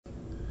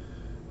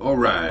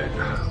Alright,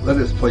 let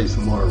us play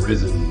some more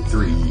Risen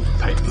 3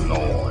 Titan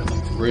Lord.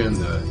 We're in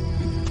the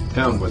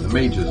town where the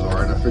mages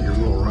are, and I figured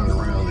we'll run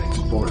around and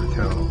explore the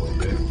town a little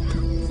bit.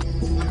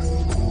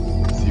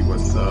 See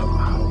what's up.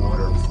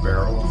 Water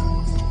barrel.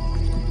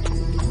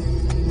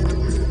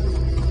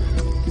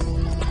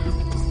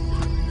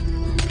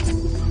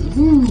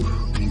 Woo!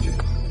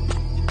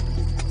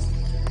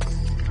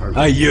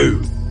 Hey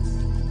you!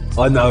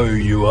 I know who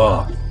you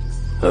are.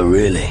 Oh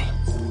really?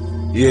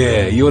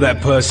 Yeah, you're that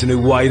person who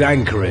weighed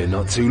anchor here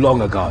not too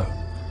long ago.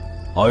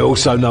 I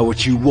also know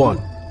what you want.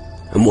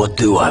 And what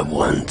do I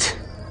want?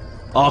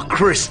 Our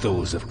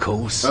crystals, of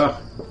course.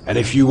 And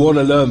if you want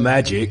to learn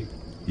magic,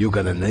 you're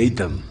gonna need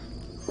them.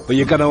 But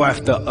you're gonna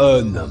have to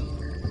earn them.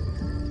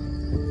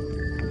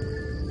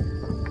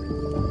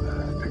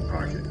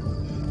 Pickpocket.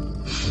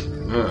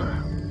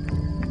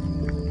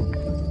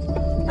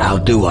 How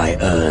do I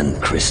earn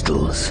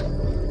crystals?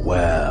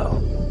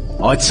 Well,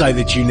 I'd say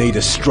that you need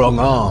a strong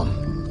arm.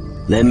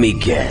 Let me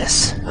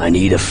guess. I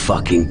need a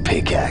fucking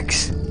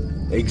pickaxe.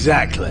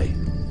 Exactly.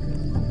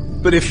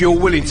 But if you're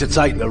willing to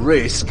take the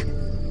risk,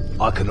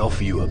 I can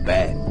offer you a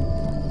bet.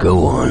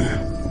 Go on.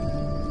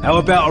 How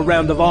about a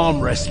round of arm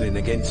wrestling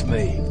against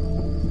me?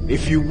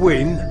 If you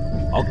win,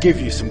 I'll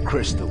give you some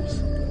crystals.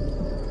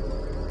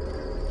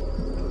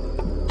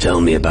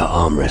 Tell me about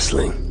arm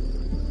wrestling.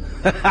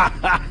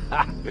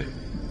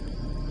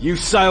 You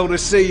sail the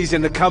seas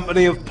in the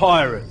company of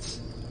pirates.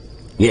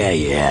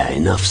 Yeah,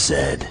 enough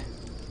said.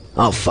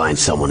 I'll find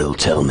someone who'll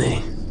tell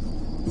me.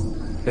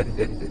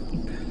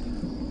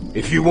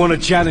 If you want to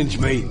challenge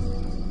me,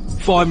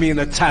 find me in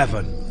a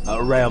tavern at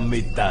around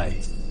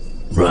midday.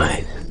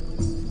 Right.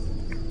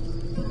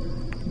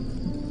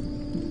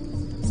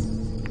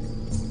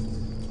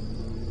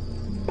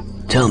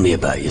 Tell me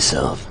about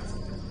yourself.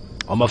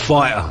 I'm a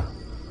fighter.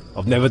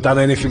 I've never done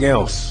anything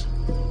else.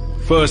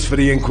 First for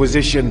the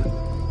Inquisition,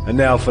 and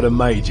now for the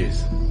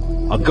mages.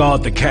 I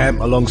guard the camp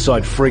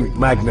alongside Frink,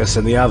 Magnus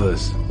and the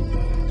others.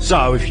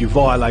 So if you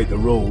violate the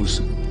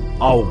rules,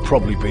 I'll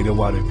probably be the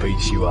one who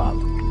beats you up.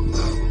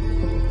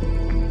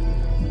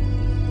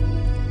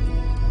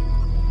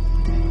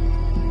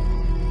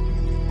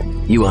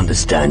 You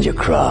understand your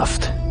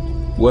craft.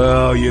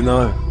 Well, you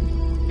know,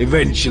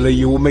 eventually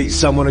you will meet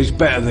someone who's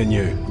better than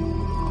you.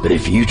 But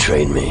if you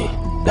train me,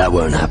 that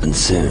won't happen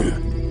soon.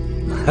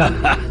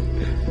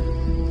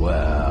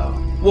 Well,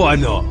 why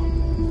not?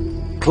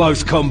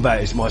 Close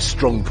combat is my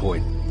strong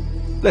point.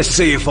 Let's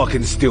see if I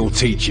can still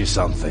teach you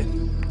something.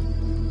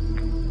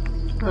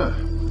 Huh.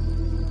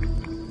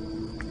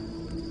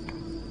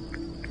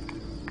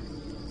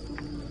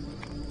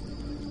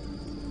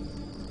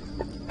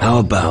 How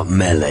about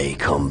melee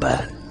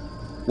combat?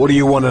 What do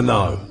you want to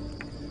know?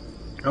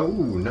 Oh,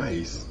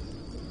 nice.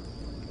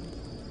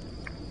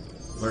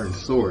 Learn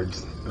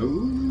swords.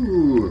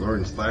 Ooh,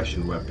 learn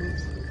slashing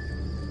weapons.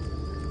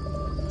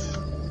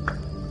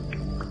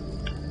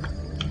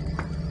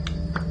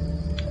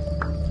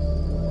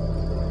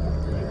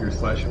 Your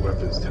slashing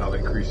weapons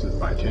talent increases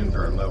by 10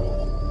 per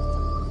level.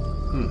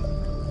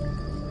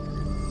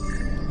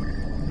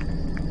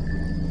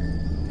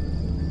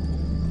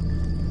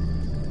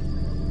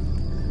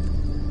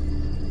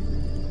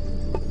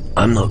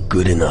 I'm not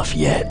good enough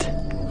yet.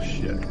 Oh,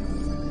 shit.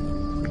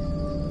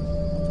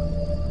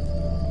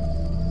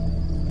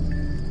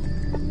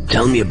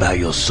 Tell me about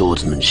your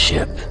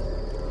swordsmanship.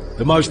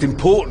 The most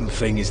important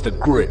thing is the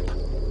grip.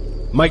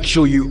 Make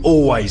sure you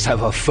always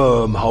have a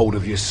firm hold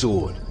of your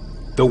sword.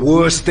 The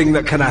worst thing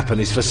that can happen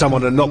is for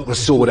someone to knock the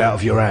sword out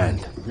of your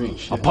hand.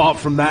 Apart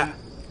from that,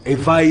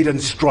 evade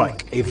and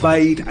strike.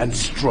 Evade and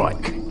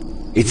strike.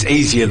 It's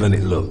easier than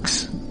it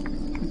looks.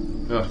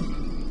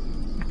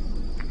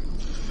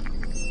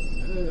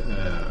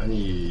 I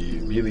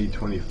need melee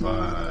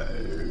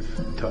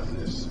 25,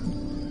 toughness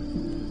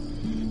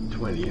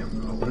 20.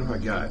 What have I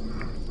got?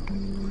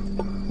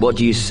 What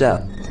do you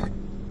sell?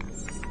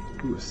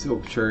 Ooh, a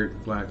silk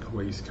shirt, black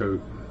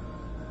waistcoat.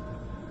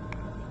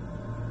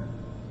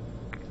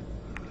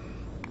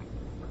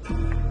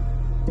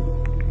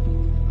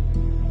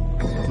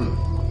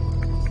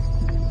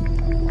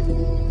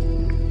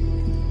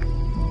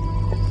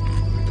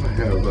 I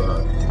have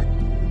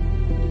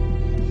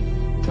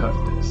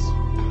toughness.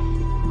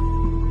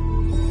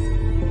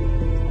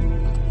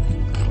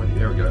 20,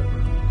 there we go.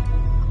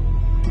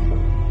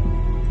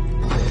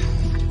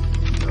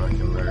 Now I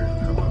can learn.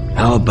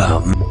 How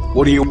about...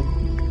 What do you...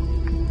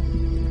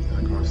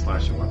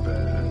 Slashing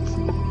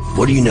weapons.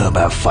 What do you know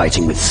about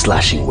fighting with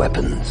slashing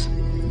weapons?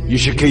 You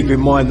should keep in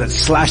mind that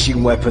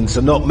slashing weapons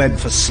are not meant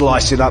for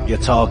slicing up your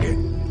target.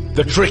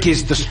 The trick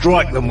is to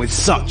strike them with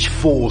such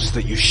force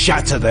that you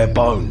shatter their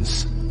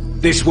bones.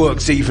 This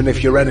works even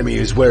if your enemy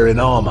is wearing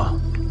armor.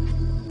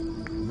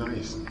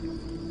 Nice.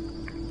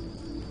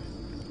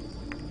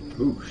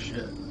 Ooh,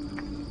 shit.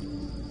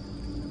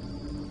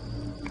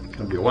 It's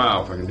gonna be a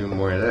while if I can do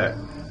more of that.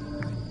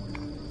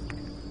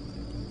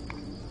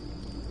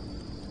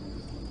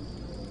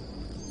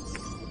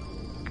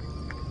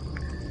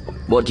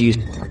 What do you...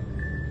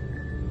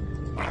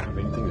 Have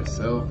anything to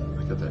sell?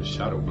 I got that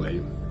shadow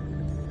blade.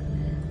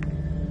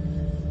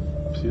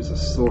 Here's a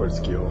sword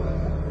skill.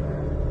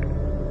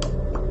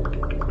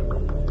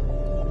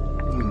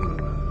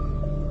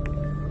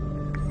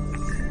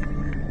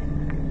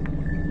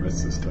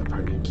 What's this stuff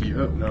I can keep?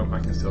 Oh, no, I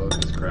can sell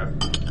this crap.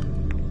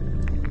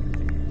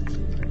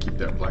 I keep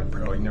that black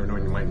pearl. You never know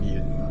when you might need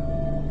it.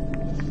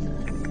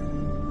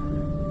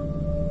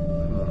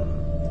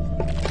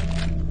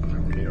 I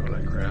don't need all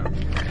that crap.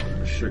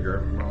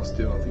 Sugar, raw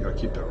steel. I think I'll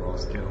keep that raw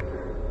steel.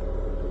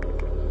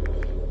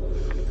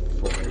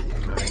 Fork,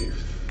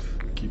 knife.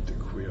 Keep the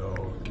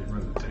quill. Get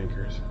rid of the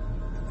tankers.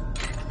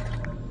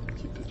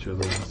 Keep the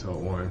chisel. Sell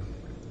one.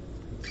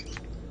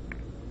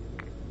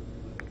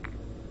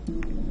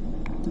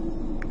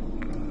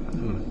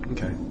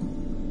 Okay.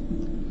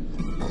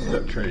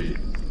 Step trade.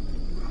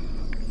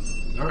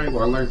 Alright,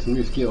 well I learned some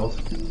new skills.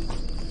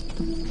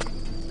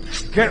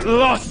 Get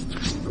lost!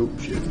 Oh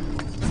shit.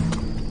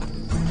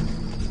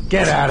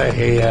 Get out of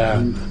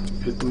here!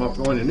 Pissed them off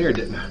going in there,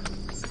 didn't I?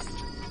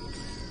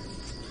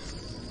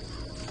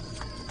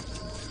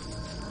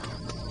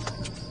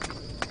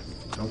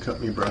 Don't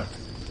cut me, bruh.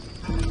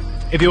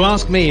 If you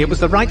ask me, it was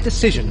the right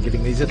decision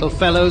giving these little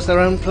fellows their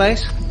own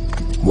place.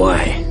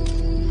 Why?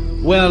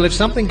 Well, if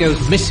something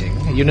goes missing,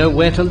 you know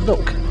where to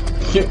look.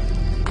 Shit.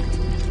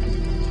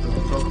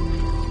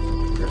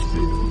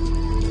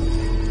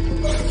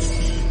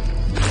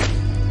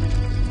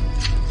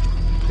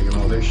 Taking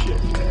all their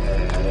shit.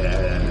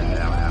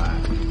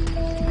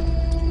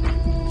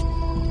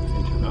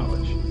 Ancient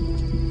knowledge.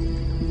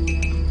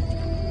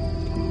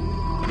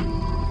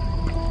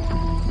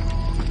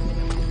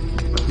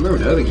 Remember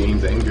the other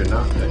games, the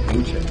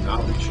ancient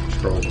knowledge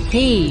scrolls.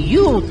 Hey,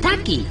 you,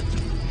 Taki.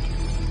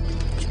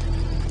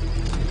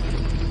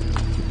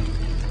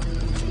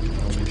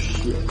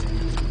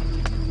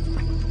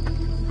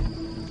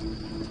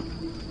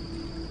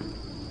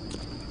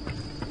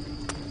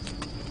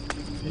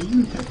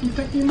 You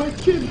taking my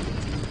kid?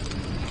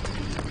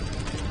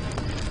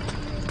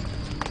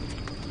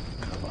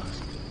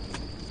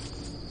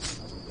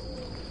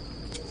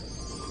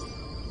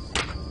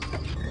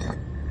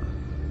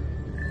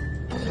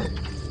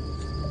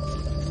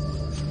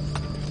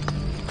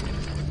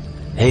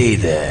 Hey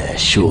there,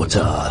 short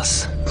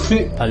ass.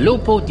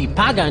 Palupo di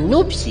paga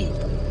nupsi.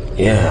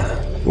 Yeah,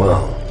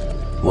 well,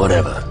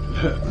 whatever.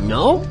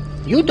 No?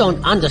 You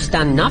don't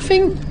understand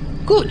nothing?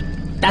 Good.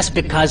 That's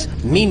because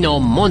me no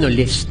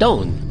monolith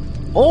stone.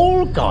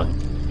 All gone.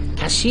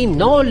 Kasi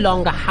no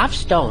longer have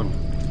stone.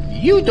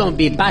 You don't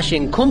be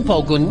bashing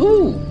Kumpo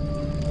Gunu.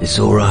 It's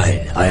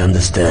alright, I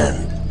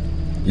understand.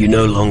 You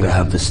no longer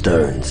have the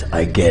stones,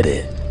 I get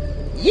it.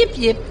 Yip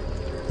yip.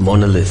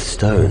 Monolith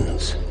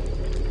stones.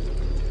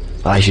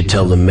 I should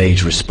tell the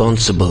mage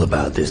responsible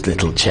about this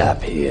little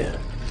chap here.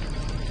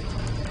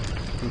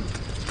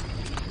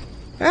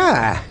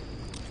 Ah,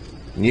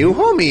 new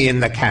homie in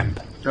the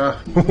camp.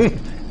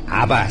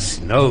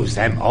 Abbas knows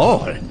them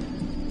all.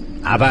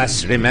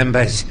 Abbas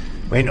remembers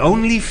when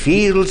only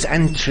fields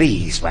and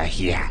trees were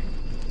here.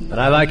 But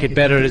I like it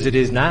better as it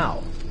is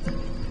now.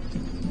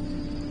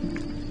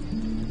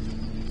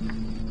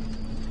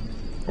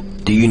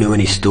 Do you know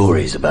any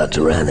stories about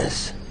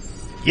Tyrannus?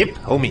 Yep,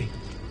 homie.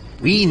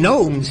 We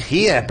gnomes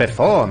here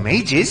before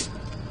mages.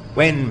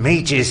 When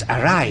mages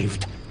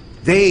arrived,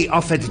 they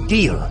offered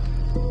deal.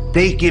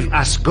 They give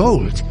us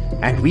gold,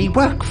 and we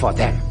work for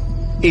them.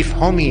 If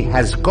homie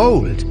has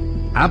gold,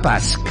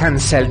 Abbas can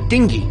sell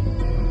dinghy,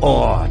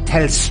 or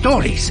tell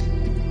stories.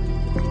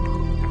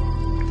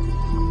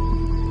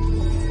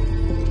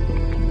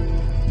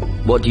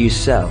 What do you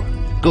sell?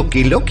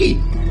 Cookie looky.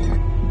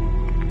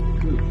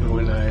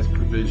 Going eyes,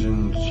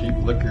 provision, cheap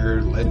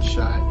liquor, lead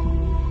shot,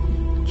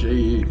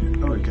 jade.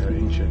 Oh, we got an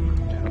ancient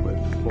tablet,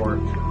 fork,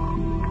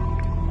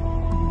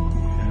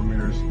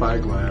 hammer,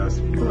 spyglass.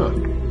 Huh.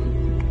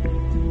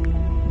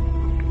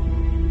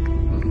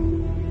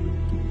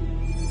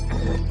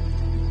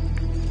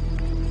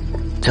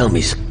 Tell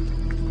me,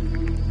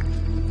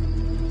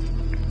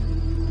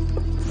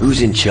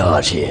 who's in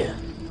charge here?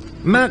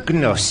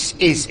 Magnus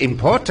is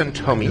important,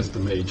 homie. Just the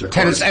major.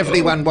 Tells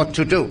everyone what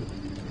to do.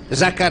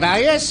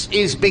 Zacharias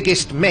is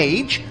biggest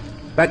mage,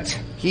 but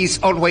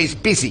he's always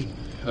busy.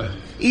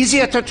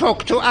 Easier to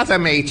talk to other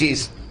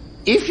mages.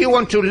 If you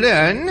want to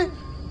learn,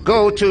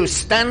 go to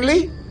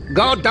Stanley,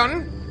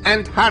 Gordon,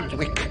 and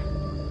Hardwick.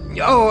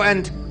 Oh,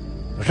 and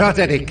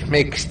Roderick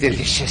makes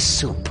delicious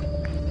soup.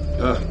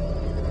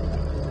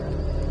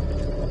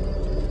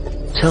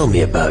 Tell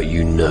me about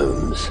you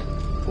gnomes.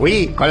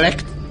 We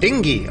collect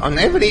dinghy on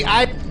every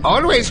eye,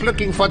 always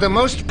looking for the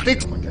most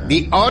pretty,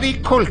 the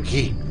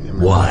Orikulki.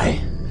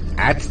 Why?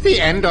 At the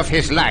end of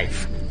his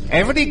life,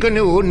 every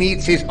GNU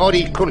needs his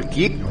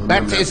Orikulki.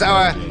 That is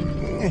our...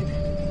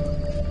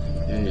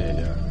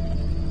 Yeah.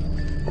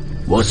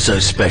 What's so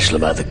special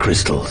about the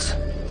crystals?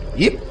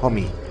 Yep,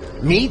 homie.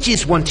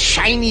 Mages want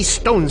shiny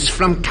stones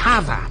from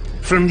Kava,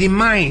 from the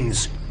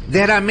mines.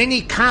 There are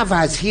many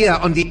Kavas here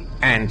on the...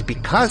 And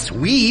because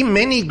we,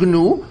 many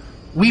GNU,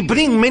 we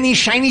bring many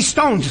shiny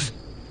stones.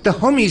 The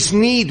homies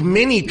need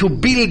many to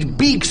build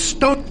big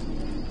stone...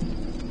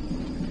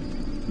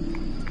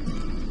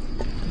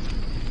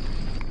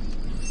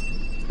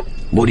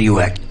 What do you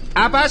act?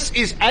 Abbas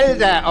is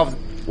elder of...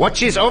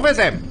 watches over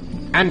them,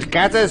 and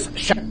gathers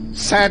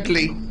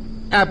Sadly,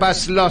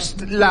 Abbas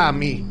lost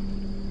Lami.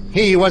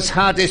 He was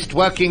hardest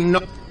working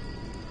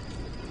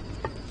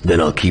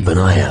Then I'll keep an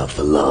eye out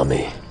for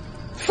Lami.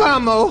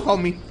 Famo,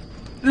 homie.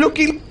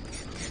 Looking...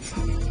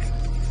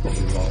 He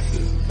lost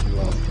his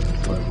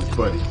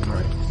buddy.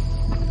 Alright.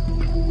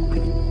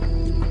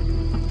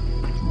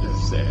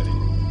 That's sad.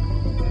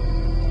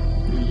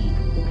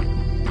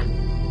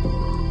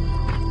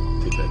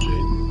 Take that,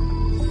 Jade.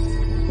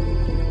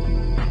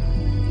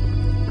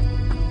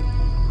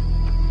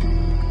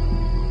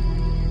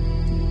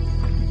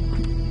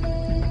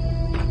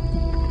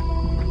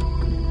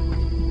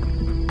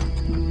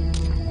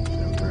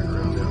 Turn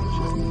around now,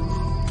 shit.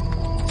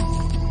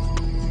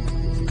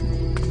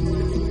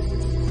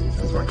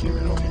 That's why I came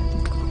in, okay.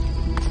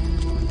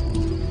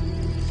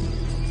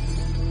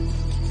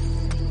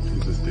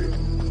 Who's this dude?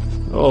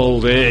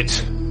 Hold it.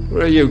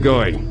 Where are you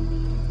going?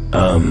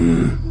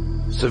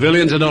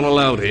 Civilians are not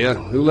allowed here.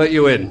 Who let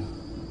you in?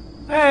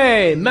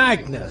 Hey,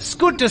 Magnus,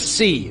 good to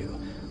see you.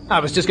 I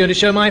was just going to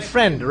show my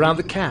friend around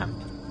the camp.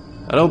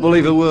 I don't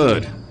believe a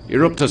word.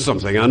 You're up to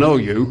something, I know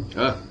you.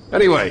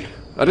 Anyway,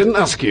 I didn't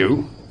ask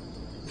you.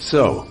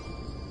 So,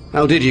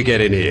 how did you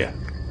get in here?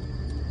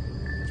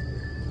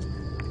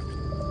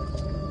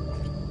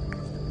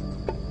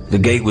 The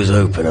gate was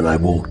open and I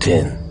walked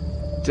in.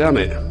 Damn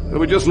it, are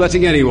we just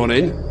letting anyone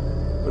in?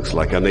 Looks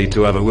like I need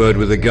to have a word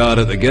with the guard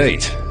at the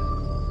gate.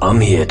 I'm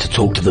here to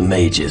talk to the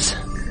mages.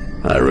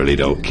 I really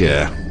don't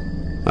care.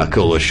 I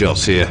call the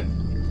shots here.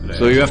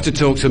 So you have to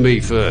talk to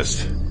me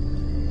first.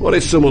 What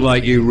is someone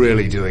like you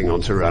really doing on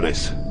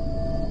Tyrannus?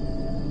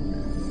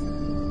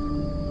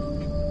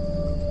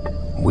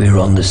 We're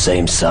on the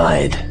same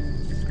side.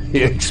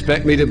 You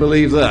expect me to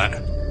believe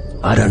that?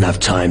 I don't have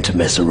time to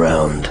mess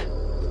around.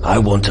 I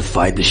want to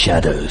fight the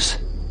shadows,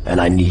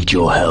 and I need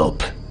your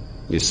help.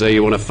 You say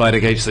you want to fight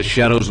against the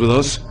shadows with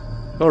us?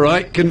 All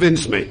right,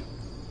 convince me.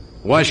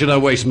 Why should I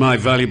waste my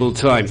valuable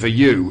time for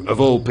you, of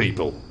all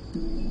people?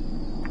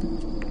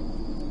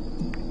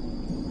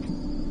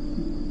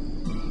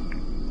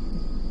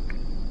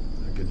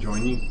 I could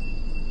join you.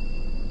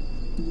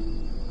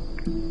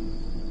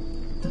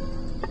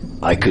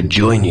 I could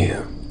join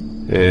you.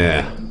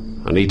 Yeah,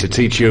 I need to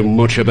teach you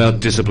much about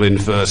discipline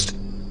first.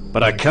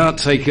 But I can't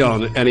take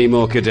on any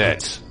more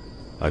cadets.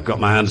 I've got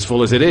my hands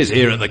full as it is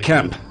here at the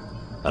camp.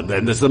 And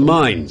then there's the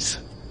mines.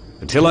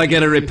 Until I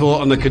get a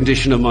report on the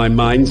condition of my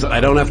mines, I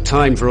don't have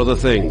time for other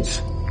things.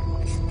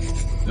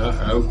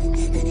 Uh-oh.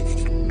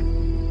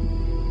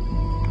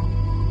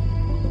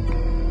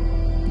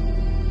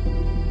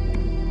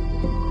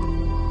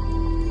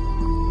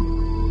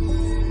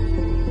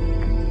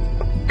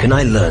 Can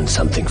I learn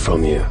something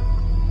from you?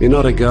 You're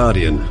not a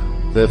Guardian,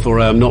 therefore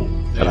I am not,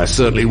 and I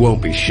certainly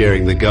won't be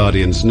sharing the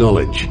Guardian's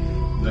knowledge.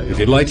 If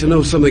you'd like to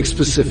know something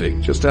specific,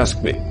 just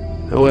ask me.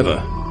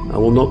 However, I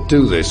will not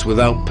do this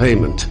without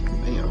payment.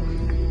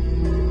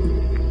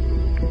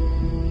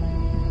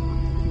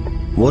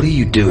 What are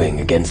you doing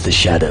against the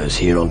shadows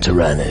here on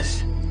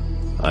Tyrannus?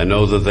 I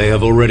know that they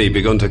have already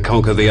begun to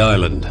conquer the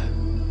island,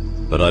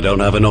 but I don't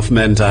have enough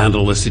men to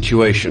handle the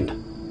situation.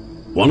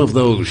 One of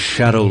those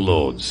Shadow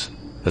Lords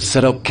has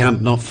set up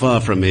camp not far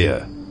from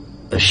here.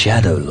 A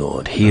Shadow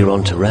Lord here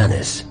on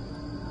Tyrannus?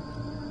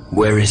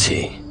 Where is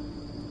he?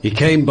 He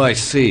came by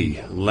sea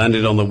and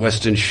landed on the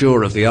western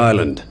shore of the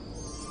island.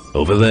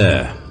 Over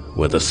there,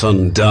 where the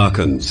sun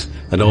darkens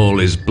and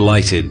all is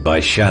blighted by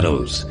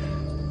shadows.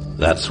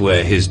 That's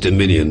where his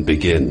dominion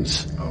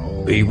begins.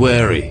 Be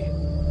wary,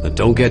 and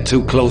don't get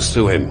too close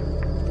to him.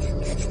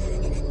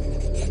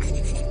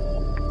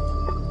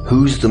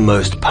 Who's the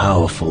most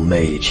powerful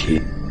mage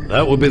here?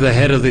 That would be the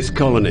head of this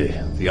colony,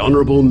 the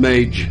Honorable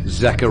Mage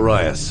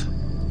Zacharias.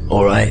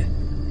 All right.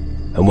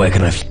 And where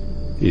can I...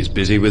 He's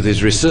busy with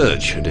his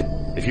research, and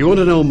if you want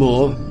to know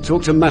more,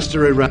 talk to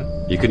Master Iran.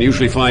 You can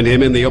usually find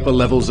him in the upper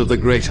levels of the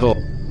Great Hall.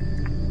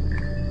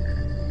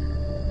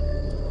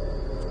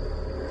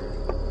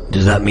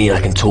 Does that mean I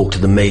can talk to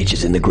the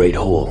mages in the Great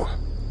Hall?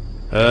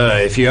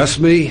 If you ask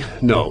me,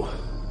 no.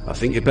 I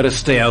think you'd better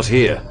stay out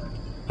here.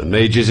 The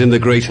mages in the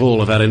Great Hall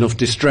have had enough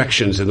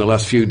distractions in the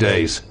last few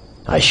days.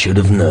 I should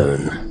have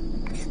known.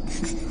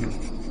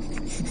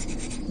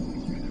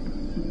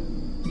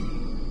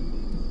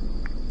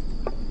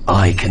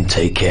 I can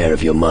take care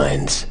of your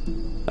mines.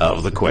 Out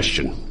of the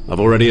question. I've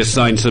already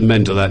assigned some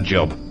men to that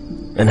job.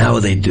 And how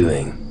are they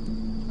doing?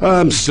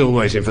 I'm still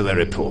waiting for their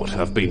report.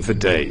 I've been for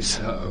days.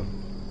 Uh-oh.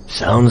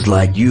 Sounds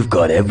like you've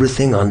got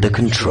everything under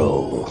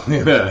control.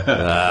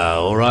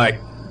 All right.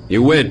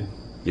 You win.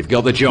 You've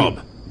got the job.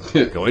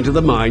 Go into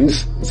the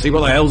mines and see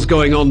what the hell's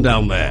going on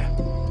down there.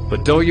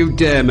 But don't you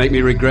dare make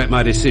me regret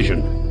my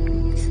decision.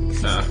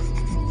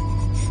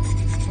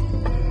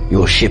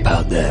 Your ship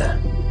out there,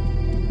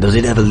 does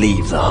it ever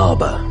leave the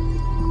harbor?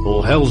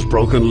 All hell's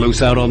broken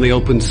loose out on the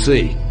open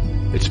sea.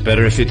 It's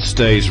better if it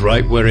stays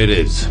right where it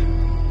is.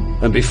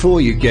 And before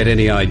you get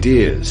any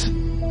ideas,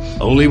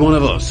 only one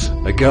of us,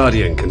 a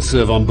Guardian, can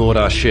serve on board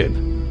our ship.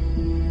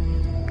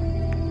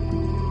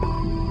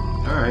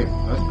 Alright,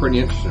 pretty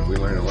interesting. We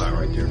learned a lot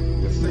right there.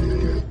 This thing in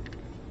here.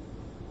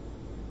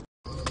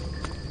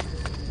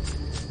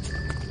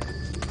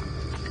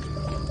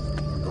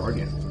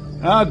 Guardian.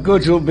 Our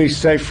goods will be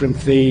safe from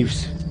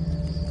thieves.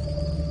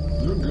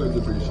 You're good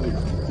to be safe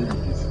from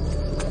thieves.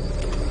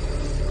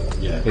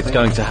 Yeah. It's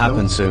going to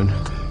happen soon.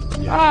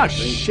 Yeah, Ah,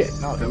 shit,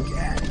 not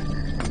again.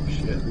 Oh,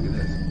 shit, look at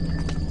this.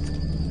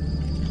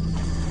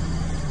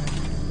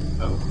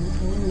 Oh.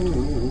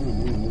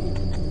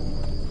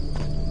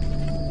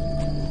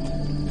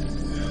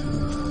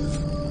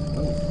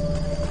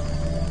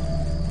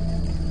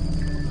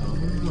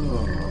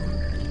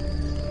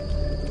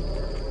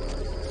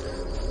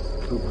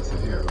 Oh, what's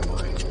in here? A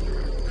mine.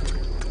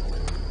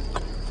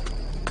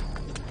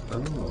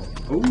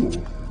 Oh.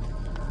 Ooh.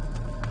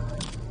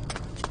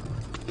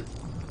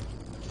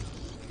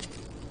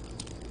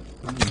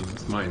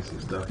 Let's mine some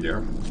stuff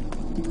here.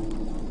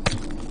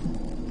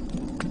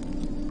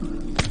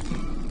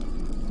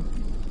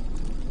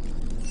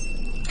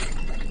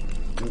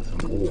 Get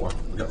some ore.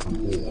 We got some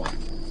ore.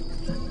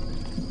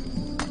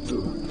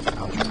 Ooh,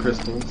 pouch of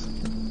crystals.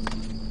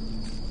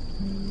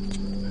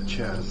 A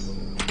chest.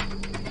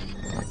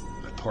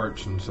 A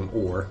torch and some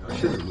ore. I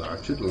should have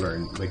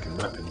learned making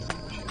weapons.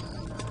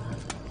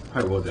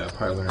 Probably will do. I'll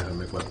probably learn how to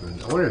make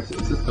weapons. I wonder if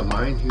is this the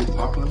mine he was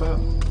talking about?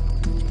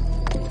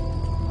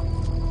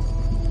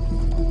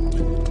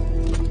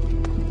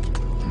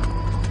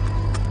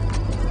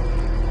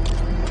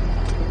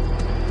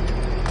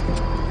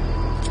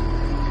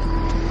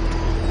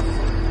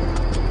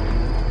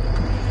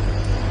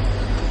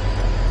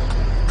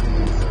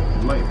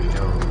 Might be,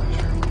 I'm not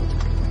sure.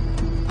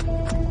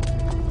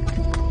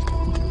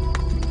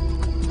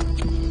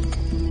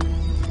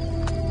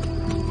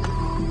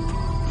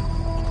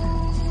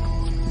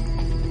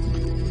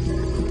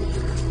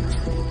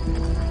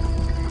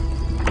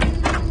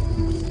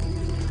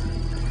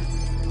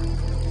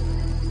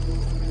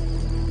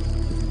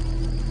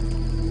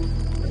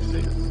 Let's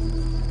see.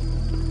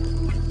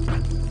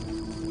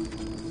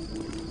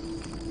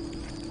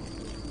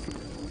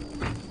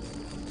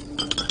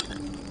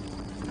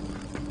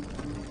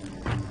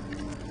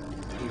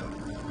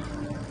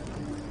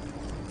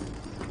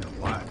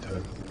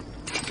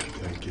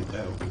 Gotta get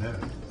that open now.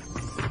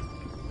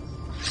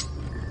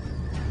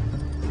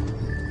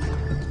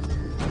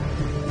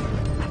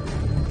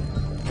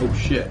 Oh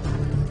shit.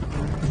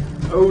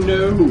 Oh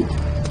no!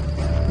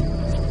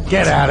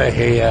 Get out of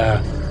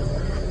here. I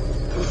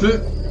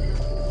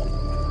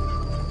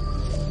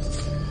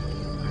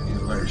need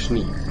to learn to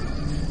sneak.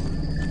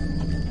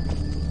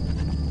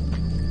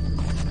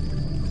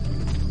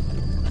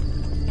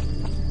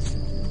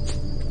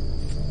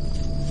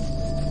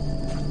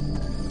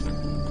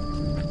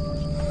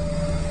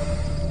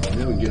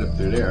 Get up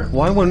through there.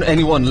 Why won't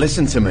anyone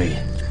listen to me?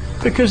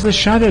 Because the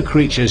shadow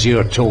creatures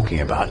you're talking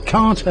about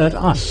can't hurt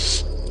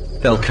us.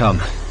 They'll come.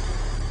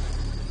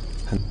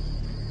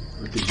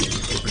 We could get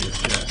open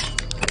this chest.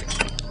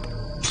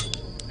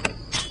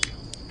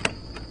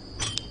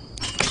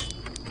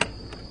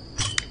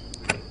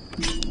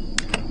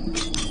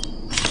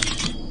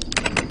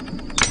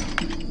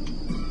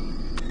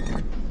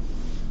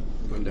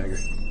 One dagger.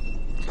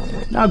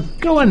 Now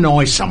go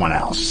annoy someone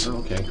else. Oh,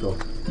 okay, cool.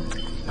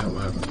 That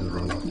one happens to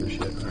run off their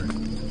shit. Alright.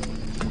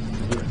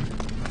 Yeah.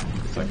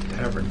 It's like a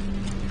tavern.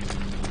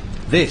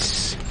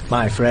 This,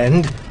 my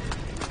friend,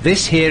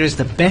 this here is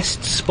the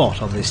best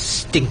spot on this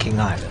stinking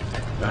island.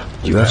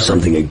 Do you have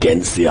something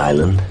against the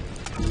island?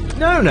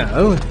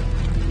 No.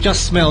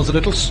 Just smells a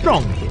little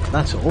strong here,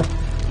 that's all.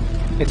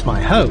 It's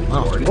my home,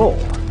 after all.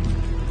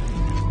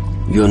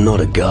 You're not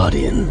a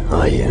guardian,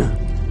 are you?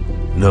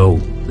 No,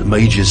 the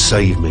mages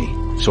saved me,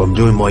 so I'm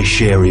doing my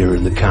share here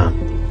in the camp.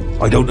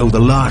 I don't know the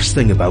last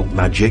thing about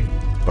magic,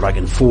 but I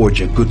can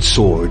forge a good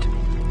sword,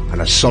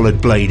 and a solid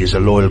blade is a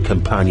loyal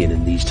companion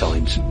in these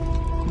times.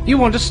 You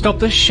want to stop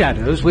the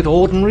shadows with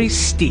ordinary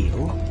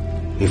steel?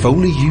 If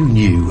only you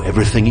knew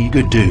everything you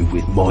could do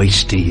with my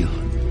steel.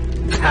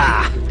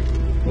 Ha!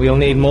 We'll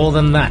need more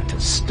than that to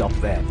stop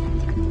them.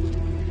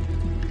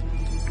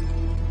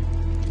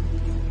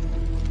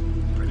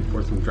 Ready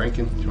for some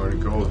drinking? Do you want to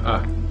go?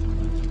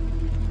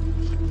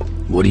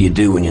 What do you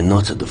do when you're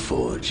not at the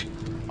forge?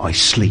 I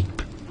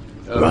sleep.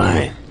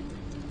 Right.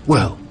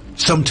 Well,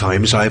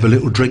 sometimes I have a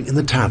little drink in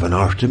the tavern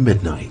after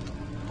midnight.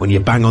 When you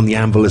bang on the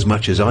anvil as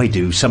much as I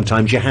do,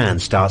 sometimes your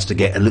hand starts to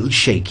get a little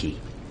shaky.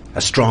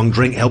 A strong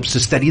drink helps to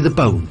steady the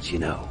bones, you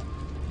know.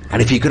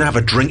 And if you can have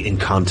a drinking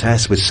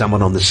contest with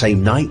someone on the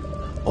same night,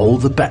 all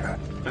the better.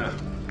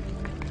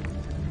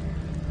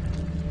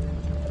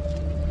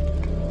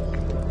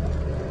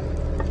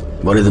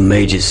 What did the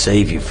mages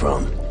save you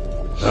from?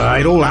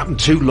 It all happened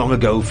too long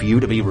ago for you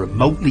to be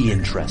remotely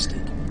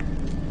interested.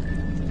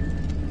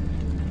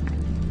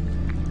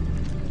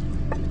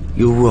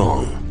 You're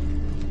wrong.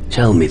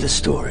 Tell me the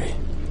story.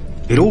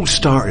 It all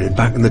started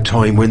back in the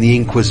time when the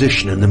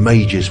Inquisition and the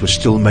mages were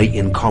still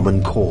making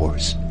common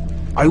cores.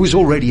 I was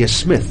already a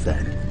smith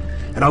then,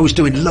 and I was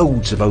doing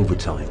loads of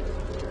overtime.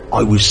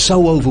 I was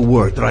so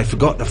overworked that I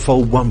forgot to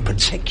fold one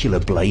particular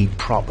blade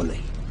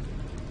properly.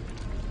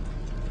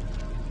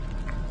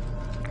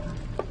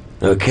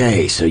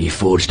 Okay, so you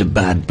forged a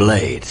bad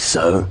blade,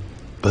 so?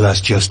 But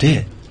that's just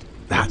it.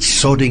 That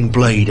sodding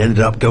blade ended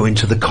up going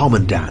to the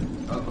Commandant.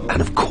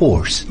 And of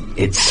course,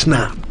 it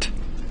snapped.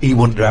 He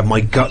wanted to have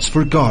my guts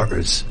for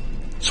garters.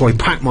 So I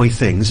packed my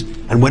things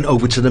and went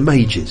over to the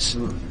mages.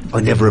 I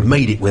never have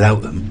made it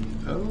without them.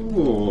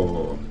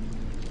 Oh.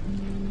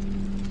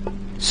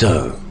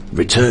 So,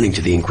 returning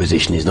to the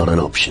Inquisition is not an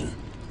option?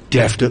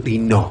 Definitely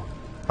not.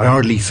 I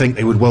hardly think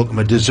they would welcome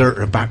a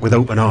deserter back with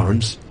open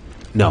arms.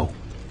 No,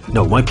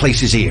 my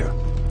place is here.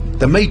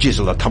 The mages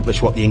will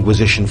accomplish what the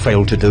Inquisition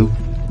failed to do.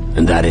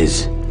 And that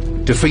is?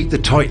 Defeat the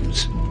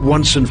Titans,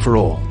 once and for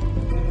all.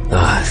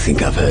 I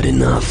think I've heard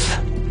enough.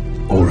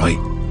 All right.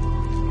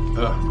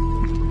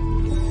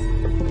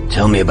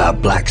 Tell me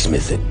about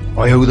blacksmithing.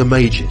 I owe the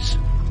mages,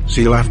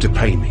 so you'll have to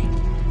pay me.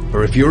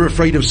 Or if you're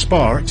afraid of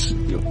sparks,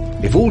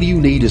 if all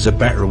you need is a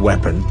better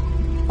weapon,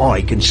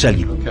 I can sell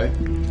you. Okay.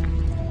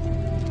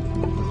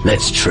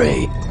 Let's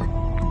trade.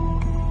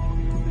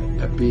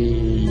 That'd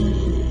be...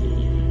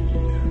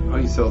 Oh,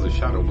 he sells a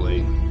shadow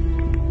blade.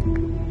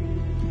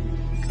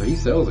 So he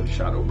sells a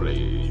shadow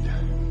blade.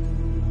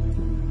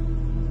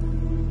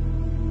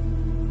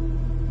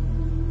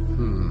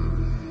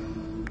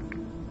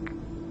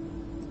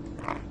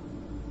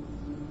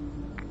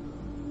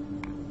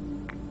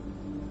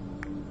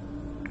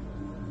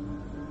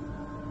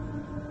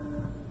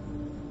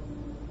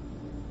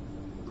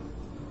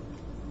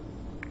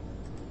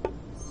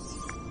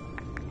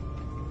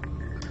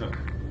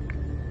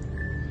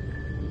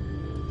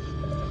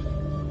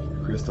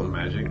 Crystal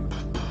magic.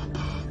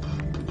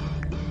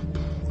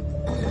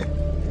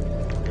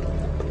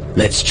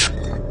 Let's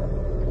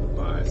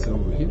So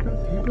he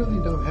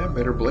really don't have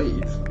better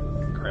blades.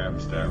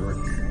 Crab stabber.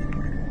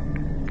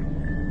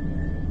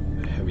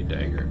 Heavy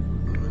dagger.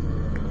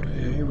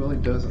 Yeah, he really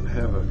doesn't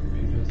have a.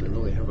 He doesn't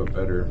really have a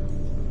better.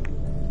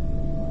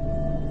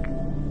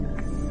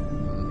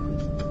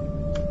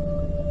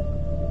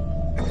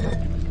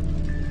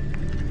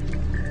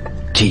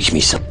 Teach me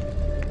some.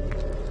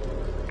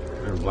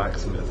 And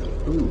blacksmithing.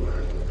 Ooh.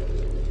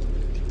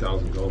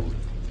 2,000 gold.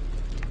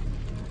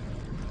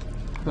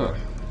 Huh.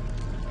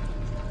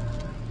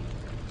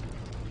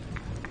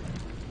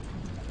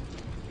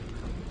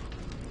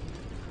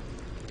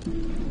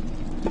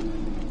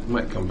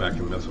 Might come back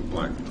and mess with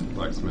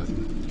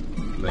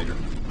blacksmithing later.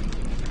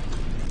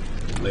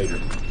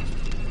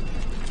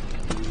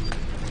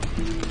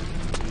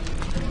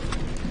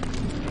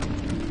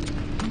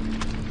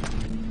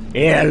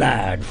 Here,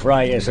 lad,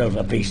 fry yourself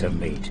a piece of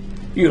meat.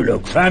 You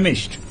look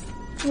famished.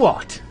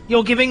 What?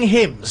 You're giving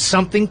him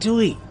something to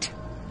eat?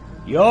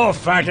 You're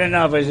fat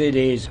enough as it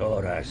is,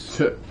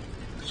 Horace.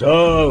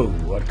 So,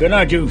 what can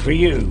I do for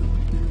you?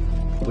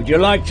 Would you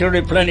like to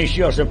replenish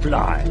your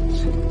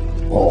supplies?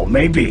 Or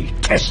maybe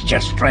test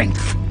your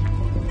strength?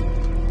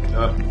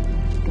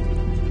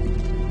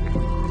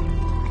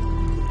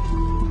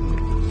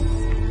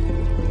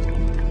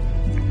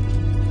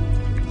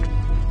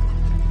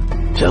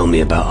 Tell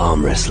me about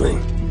arm wrestling.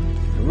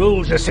 The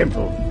rules are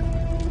simple.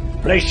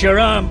 Place your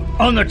arm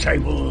on the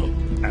table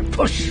and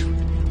push.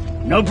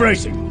 No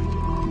bracing.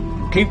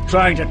 Keep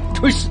trying to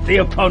twist the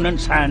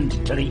opponent's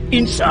hand to the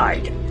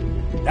inside.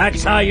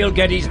 That's how you'll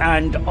get his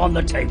hand on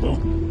the table.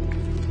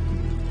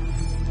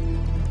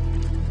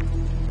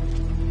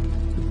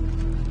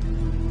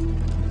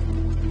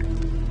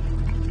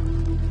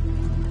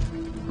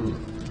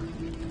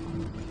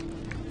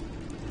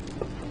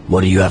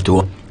 What do you have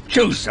to...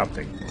 Choose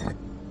something.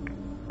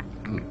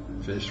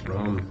 Fish,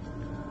 rum.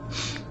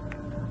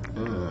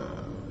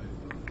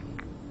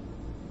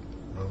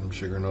 Rum,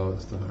 sugar, and all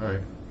that stuff. Alright.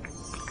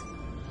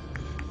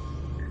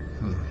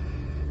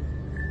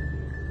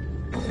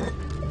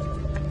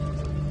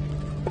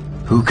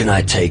 Who can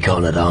I take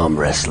on at arm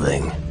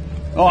wrestling?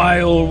 I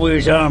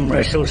always arm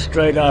wrestle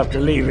straight after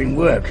leaving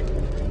work.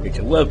 It's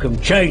a welcome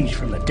change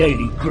from the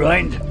daily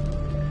grind.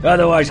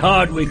 Otherwise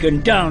Hardwick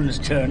and Downs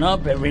turn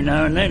up every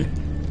now and then.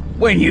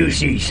 When you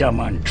see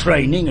someone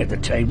training at the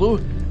table,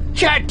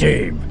 chat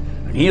to him,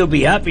 and he'll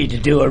be happy to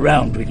do a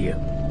round with you.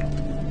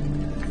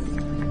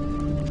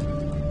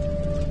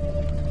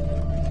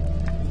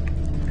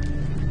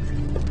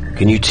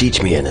 Can you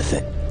teach me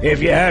anything?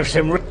 If you have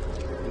some...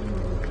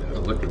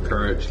 Liquid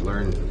courage,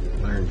 learn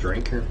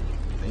drinker.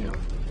 Damn.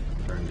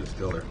 Learn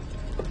distiller.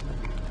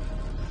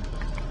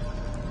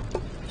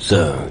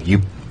 So,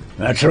 you...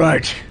 That's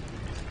right.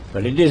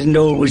 But it isn't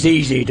always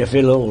easy to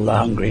fill all the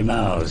hungry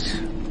mouths.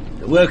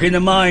 The work in the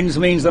mines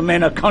means the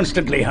men are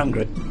constantly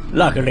hungry.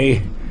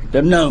 Luckily,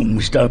 the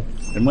gnomes don't.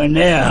 And when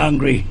they're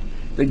hungry,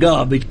 the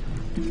garbage...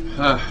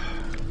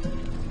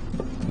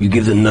 You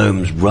give the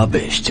gnomes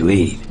rubbish to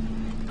eat?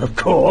 Of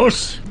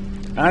course.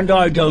 And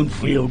I don't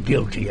feel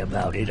guilty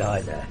about it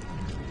either.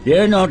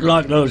 They're not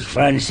like those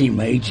fancy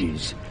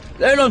mages.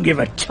 They don't give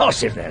a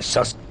toss if they're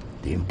sus.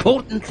 The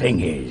important thing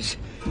is,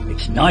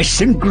 it's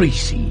nice and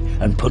greasy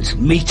and puts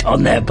meat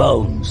on their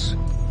bones.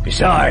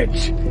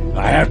 Besides,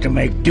 I have to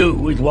make do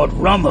with what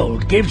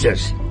Rummold gives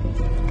us.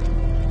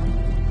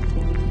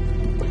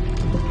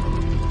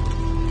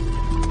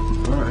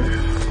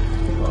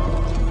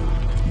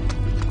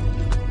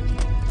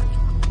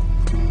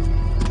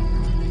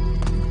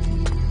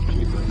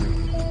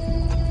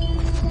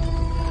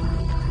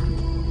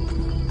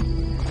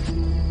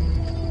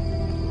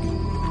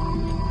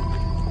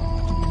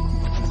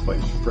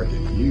 place is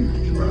freaking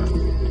huge, bro.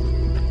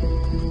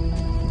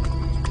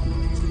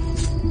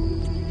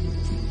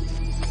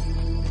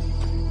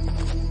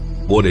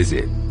 What is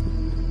it?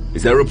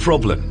 Is there a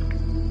problem?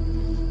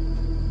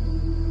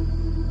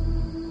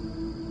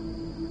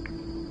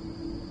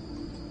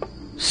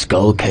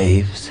 Skull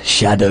caves,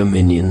 shadow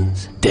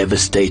minions,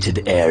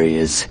 devastated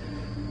areas.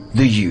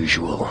 The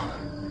usual.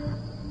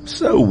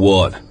 So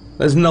what?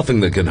 There's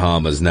nothing that can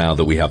harm us now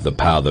that we have the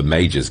power the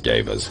mages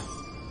gave us.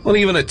 Well,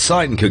 even a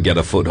Titan could get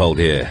a foothold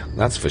here,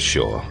 that's for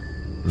sure.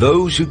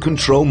 Those who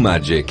control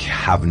magic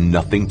have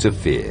nothing to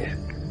fear.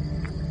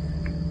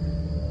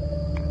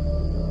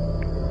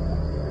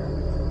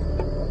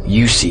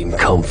 You seem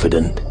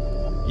confident.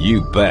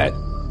 You bet.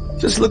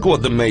 Just look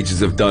what the mages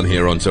have done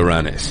here on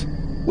Tyrannus.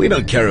 We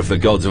don't care if the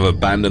gods have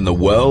abandoned the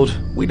world.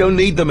 We don't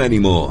need them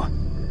anymore.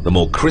 The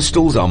more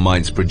crystals our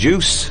minds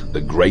produce, the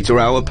greater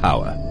our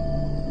power.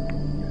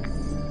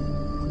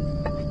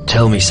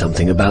 Tell me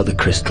something about the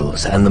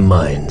crystals and the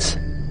mines.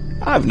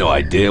 I have no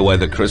idea why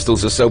the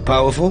crystals are so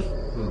powerful,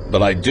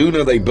 but I do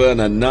know they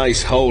burn a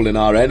nice hole in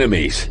our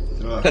enemies.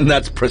 And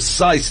that's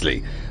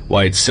precisely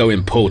why it's so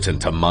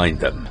important to mine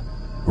them.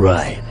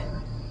 Right.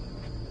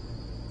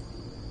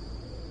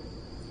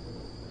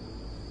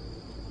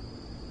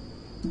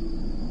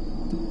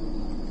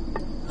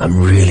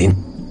 I'm really...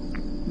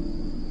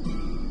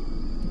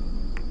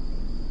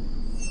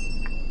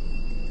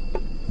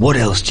 What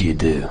else do you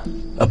do,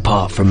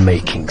 apart from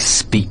making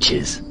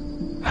speeches?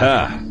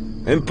 Ha!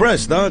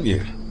 Impressed, aren't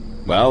you?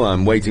 Well,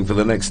 I'm waiting for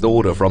the next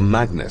order from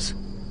Magnus.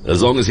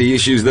 As long as he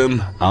issues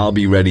them, I'll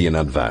be ready in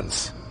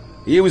advance.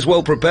 He who is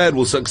well prepared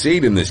will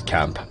succeed in this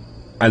camp,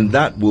 and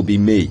that will be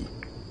me.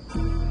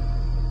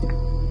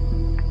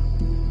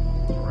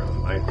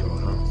 Around night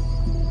going on.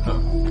 Huh.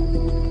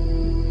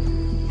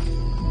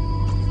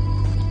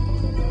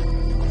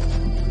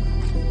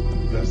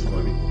 That's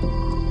funny.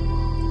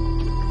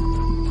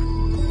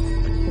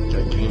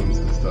 Got games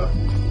and stuff.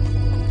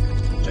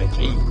 Got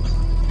games.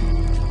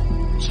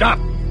 Stop!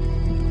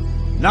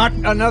 Not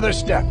another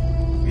step.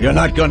 You're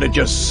not going to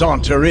just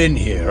saunter in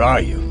here,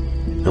 are you?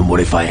 And what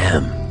if I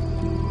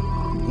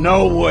am?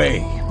 No way.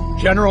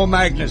 General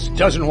Magnus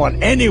doesn't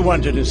want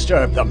anyone to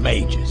disturb the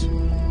mages.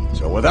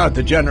 So without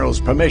the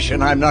General's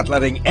permission, I'm not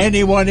letting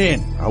anyone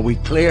in. Are we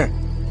clear?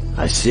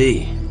 I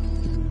see.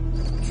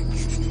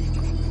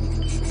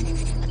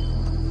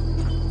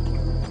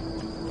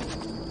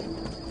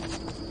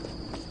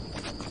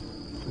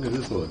 Look at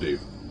this little dude.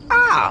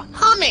 Ah,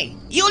 homie,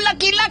 you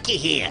lucky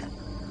here.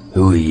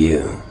 Who are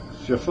you?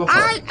 Jafar.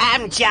 I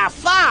am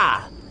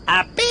Jafar,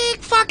 a big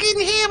fucking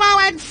hero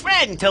and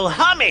friend to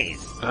homies.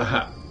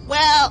 Aha.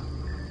 Well,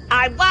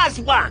 I was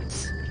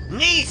once.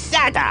 Me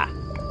Sada.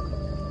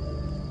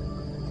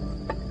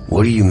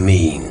 What do you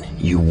mean,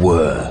 you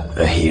were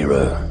a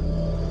hero?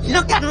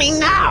 Look at me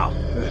now.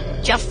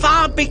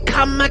 Jafar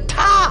become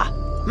Matar.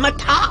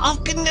 Matar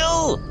of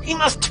Gnu. He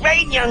must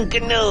train young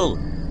Gnu.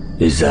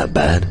 Is that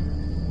bad?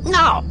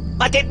 No,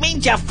 but it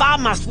means Jafar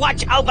must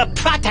watch over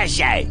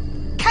protege.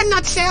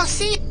 Cannot sail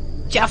sea.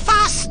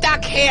 Jafar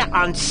stuck here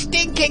on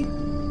stinking...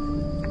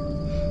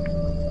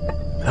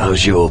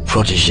 How's your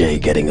protege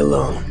getting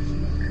along?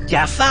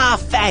 Jafar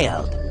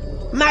failed.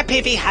 My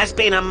pivy has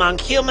been among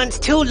humans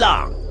too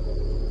long.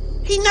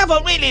 He never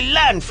really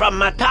learned from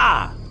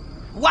Matar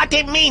what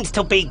it means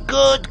to be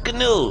good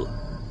Gnu.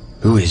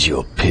 Who is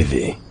your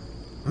pivy?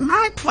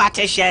 My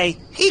protege,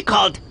 he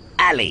called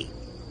Ali.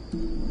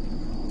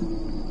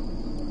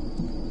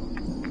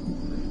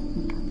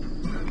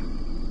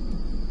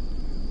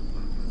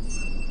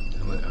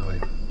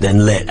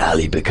 Then let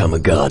Ali become a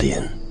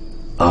guardian.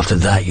 After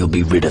that, you'll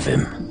be rid of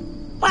him.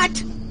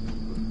 What?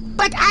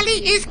 But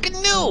Ali is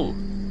Gnu.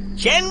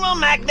 General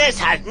Magnus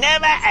has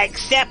never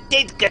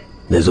accepted Gnu.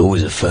 There's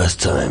always a first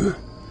time.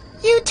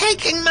 You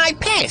taking my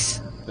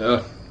piss?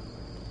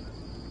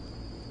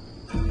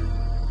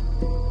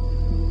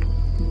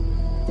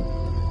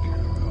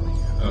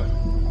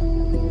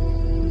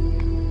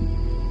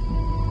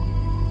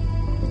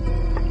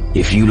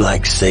 If you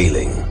like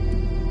sailing,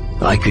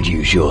 I could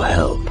use your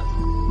help.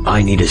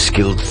 I need a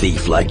skilled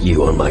thief like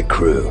you on my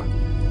crew.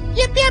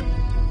 Yep.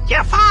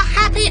 Jafar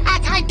happy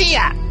at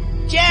idea.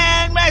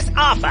 Generous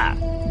offer.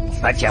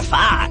 But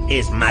Jafar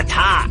is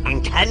Matar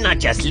and cannot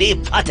just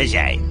leave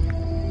protege.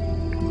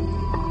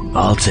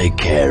 I'll take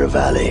care of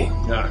Ali.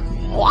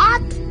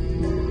 What?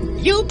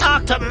 You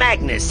talk to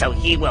Magnus so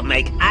he will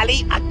make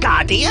Ali a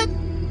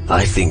guardian?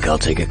 I think I'll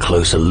take a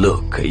closer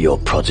look at your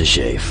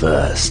protege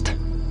first.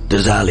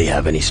 Does Ali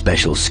have any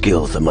special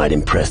skills that might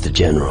impress the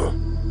General?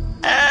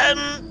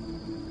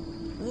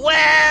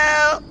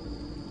 Well...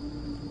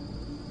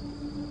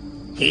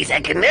 He's a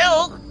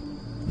Gnu.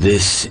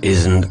 This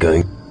isn't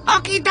going...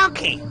 Okie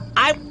dokie.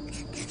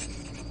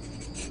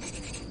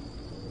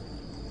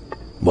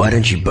 Why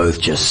don't you both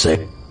just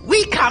say...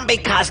 We come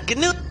because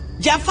Gnu...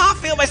 Jafar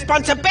feel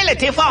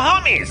responsibility for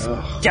homies.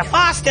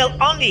 Jafar still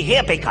only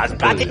here because...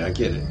 I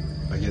get it.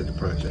 I get the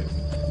project.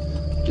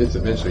 Guess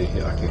eventually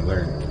I can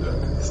learn the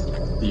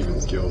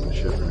thieving skills and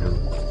shit from him.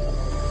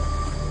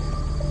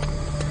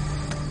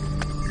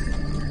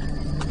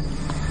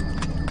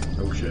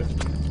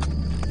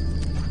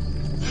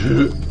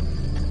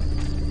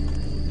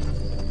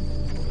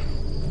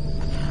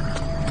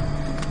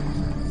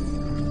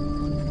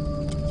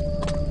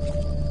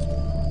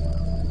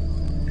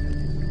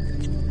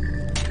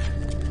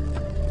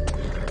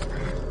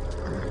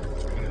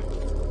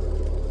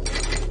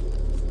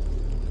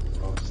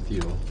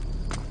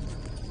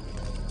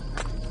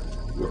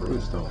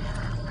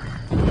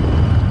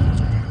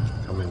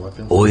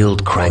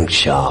 Oiled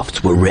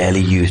crankshafts were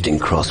rarely used in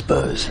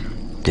crossbows,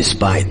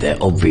 despite their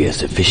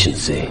obvious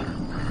efficiency.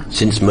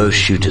 Since most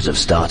shooters have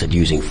started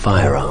using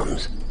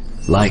firearms,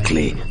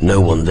 likely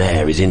no one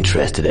there is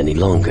interested any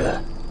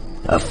longer.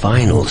 A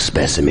final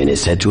specimen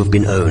is said to have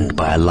been owned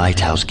by a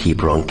lighthouse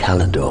keeper on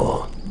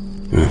Calendor.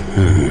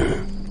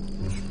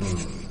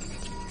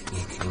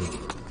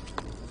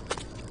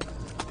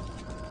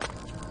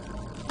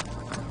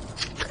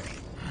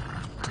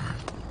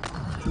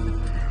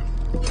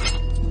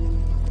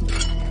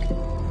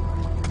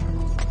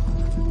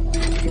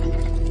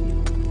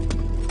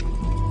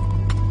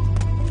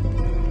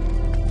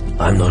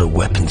 I'm not a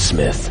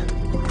weaponsmith.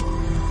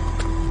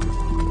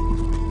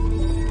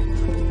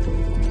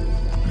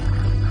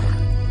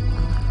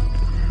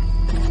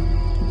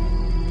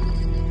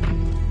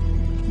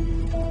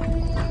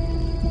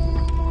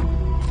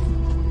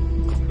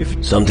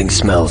 Something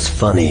smells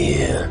funny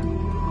here.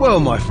 Well,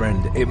 my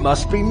friend, it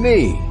must be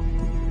me.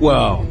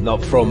 Well,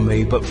 not from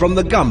me, but from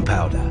the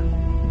gunpowder.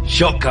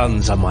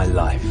 Shotguns are my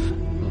life.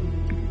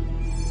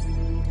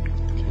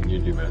 Can you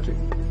do magic?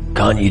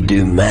 Can't you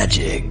do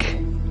magic?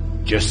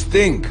 Just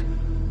think,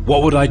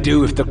 what would I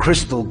do if the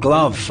crystal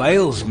glove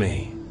fails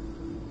me?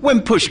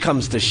 When push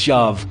comes to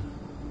shove,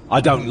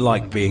 I don't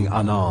like being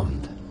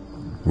unarmed.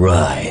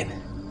 Right.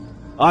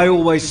 I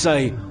always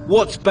say,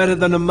 what's better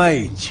than a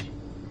mage?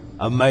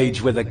 A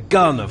mage with a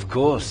gun, of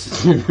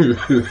course.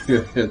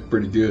 That's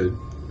pretty good.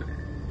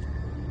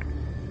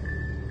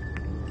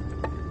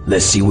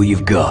 Let's see what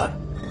you've got.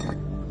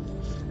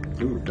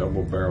 Ooh,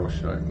 double barrel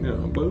shot. No,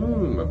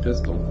 boom, a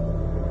pistol.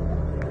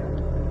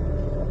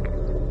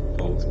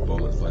 Bolts,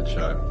 bullets, lead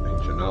shot,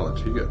 ancient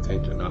knowledge. He got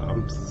ancient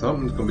knowledge.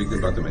 Something's gonna be good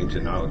about them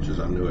ancient knowledges.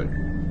 I knew it.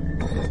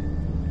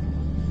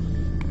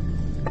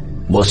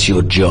 What's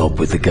your job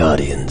with the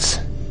Guardians?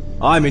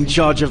 I'm in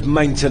charge of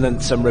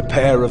maintenance and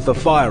repair of the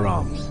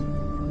firearms.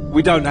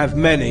 We don't have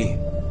many,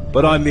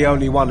 but I'm the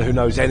only one who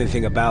knows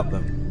anything about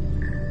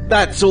them.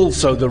 That's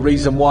also the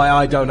reason why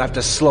I don't have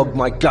to slog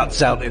my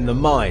guts out in the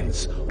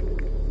mines.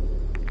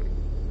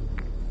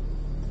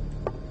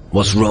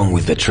 What's wrong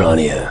with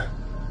Piranha?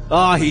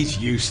 Ah, he's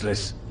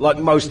useless, like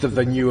most of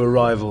the new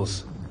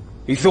arrivals.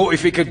 He thought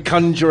if he could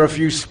conjure a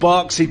few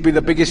sparks, he'd be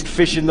the biggest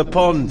fish in the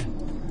pond.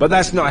 But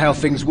that's not how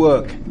things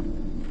work.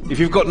 If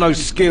you've got no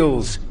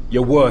skills,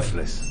 you're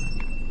worthless.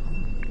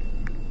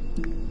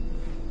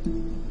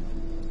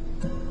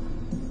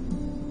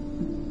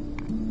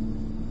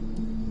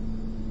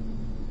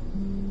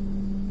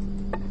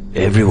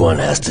 Everyone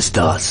has to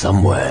start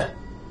somewhere.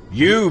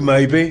 You,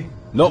 maybe.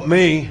 Not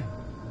me.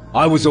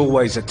 I was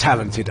always a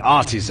talented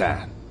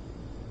artisan.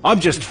 I'm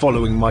just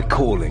following my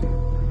calling.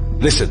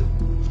 Listen,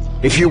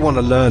 if you want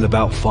to learn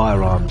about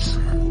firearms,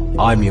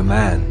 I'm your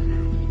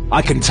man.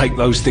 I can take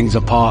those things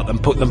apart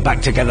and put them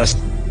back together.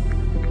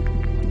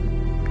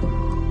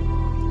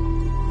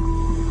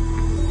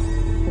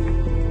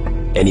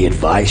 Any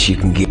advice you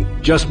can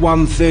give? Just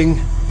one thing.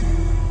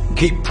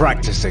 Keep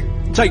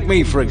practicing. Take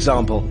me, for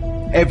example.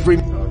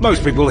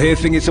 Most people here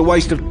think it's a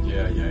waste of...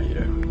 Yeah.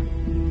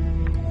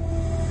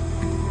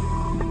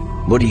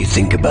 What do you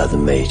think about the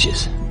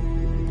mages?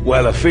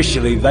 Well,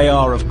 officially, they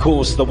are, of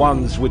course, the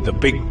ones with the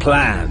big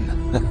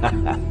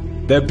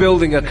plan. They're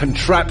building a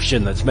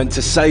contraption that's meant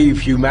to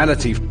save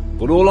humanity,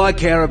 but all I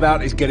care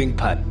about is getting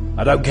paid.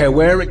 I don't care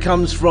where it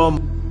comes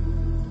from.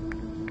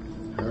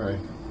 Alright.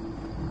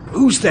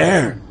 Who's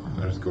there?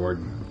 There's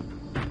Gordon.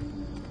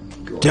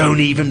 Don't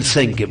even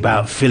think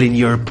about filling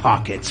your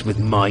pockets with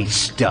my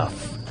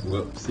stuff.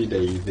 Whoopsie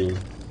daisy.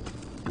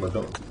 Well,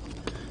 don't.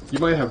 You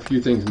might have a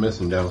few things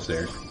missing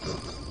downstairs.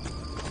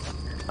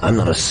 I'm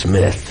not a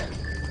smith.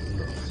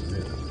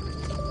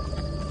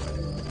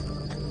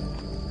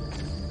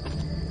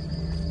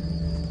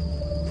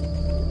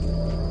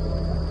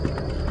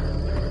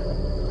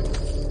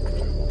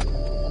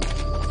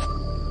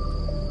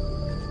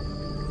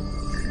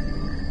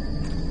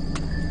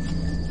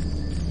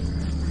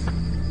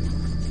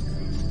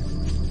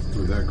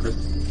 Who's that, Chris?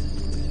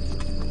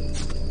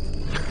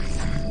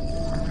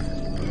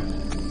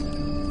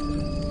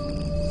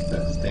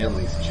 That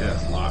Stanley's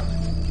chest locked.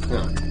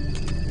 Huh.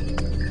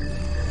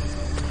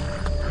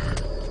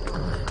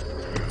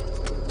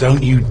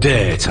 Don't you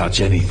dare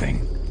touch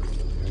anything.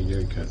 You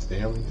doing, Cut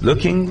Stanley?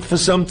 Looking for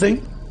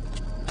something?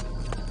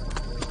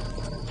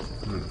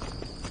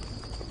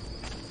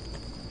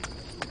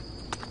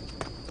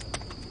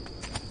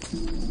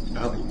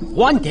 Ali.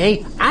 One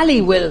day,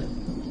 Ali will...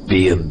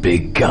 Be a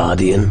big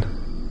guardian?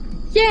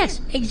 Yes,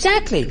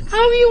 exactly.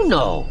 How you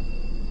know?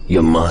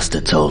 Your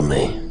master told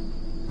me.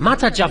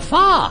 Mata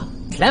Jafar.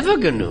 Clever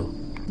Gnu.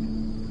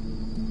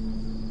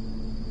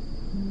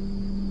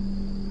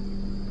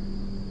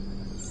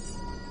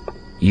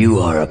 You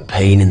are a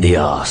pain in the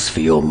arse for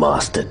your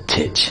master,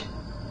 Titch.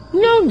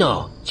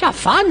 No.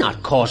 Jafar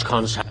not cause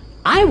concern.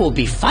 I will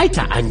be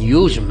fighter and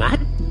use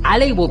Matt.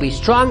 Ali will be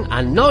strong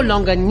and no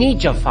longer need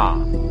Jafar.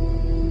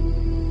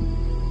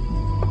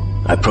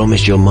 I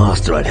promised your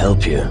master I'd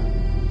help you.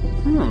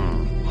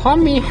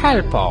 Homie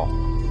helper.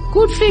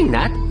 Good thing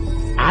that.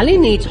 Ali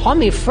needs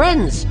homie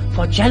friends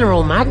for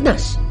General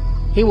Magnus.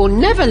 He will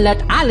never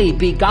let Ali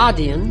be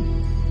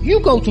guardian.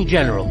 You go to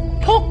General.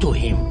 Talk to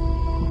him.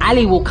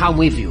 Ali will come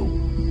with you.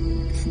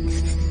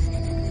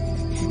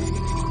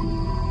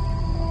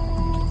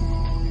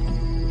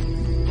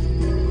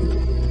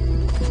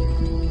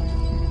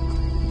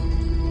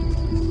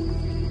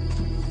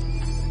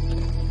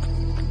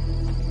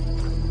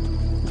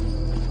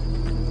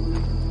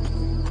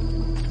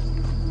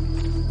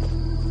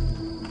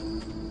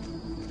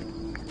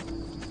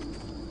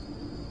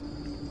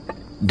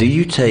 Do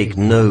you take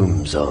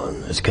gnomes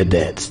on as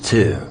cadets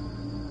too?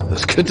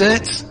 As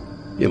cadets?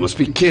 You must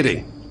be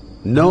kidding.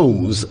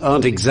 Gnomes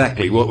aren't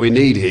exactly what we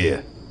need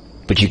here.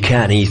 But you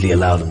can't easily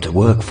allow them to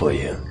work for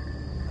you.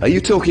 Are you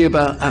talking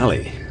about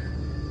Ali?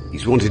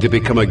 He's wanted to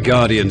become a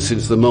guardian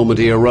since the moment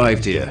he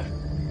arrived here.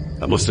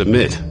 I must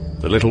admit,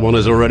 the little one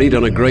has already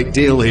done a great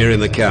deal here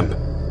in the camp.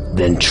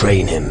 Then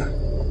train him.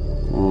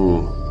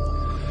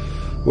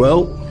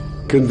 Well,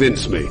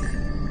 convince me.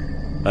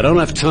 I don't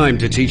have time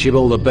to teach him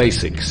all the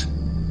basics.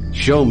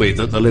 Show me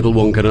that the little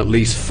one can at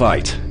least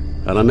fight,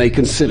 and I may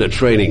consider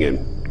training him.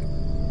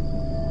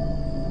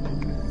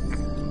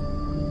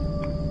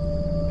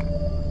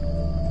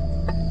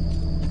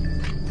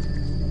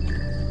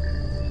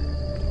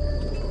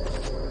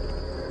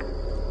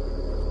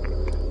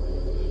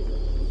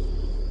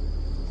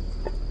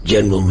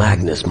 General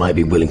Magnus might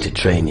be willing to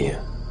train you.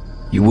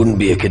 You wouldn't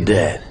be a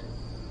cadet,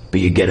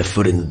 but you'd get a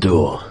foot in the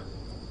door.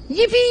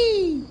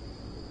 Yippee!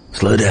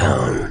 Slow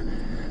down.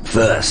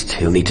 First,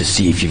 he'll need to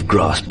see if you've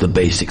grasped the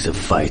basics of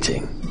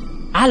fighting.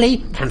 Ali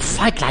can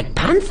fight like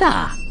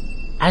Panther.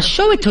 I'll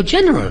show it to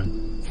General.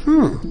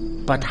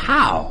 But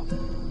how?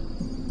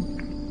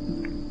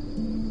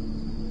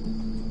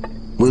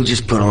 We'll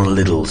just put on a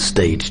little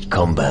staged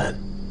combat.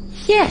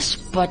 Yes,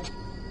 but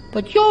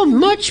you're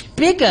much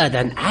bigger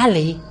than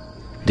Ali.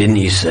 Didn't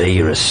you say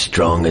you're as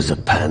strong as a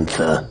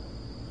panther?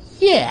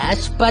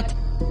 Yes, but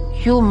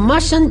you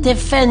mustn't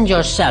defend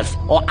yourself,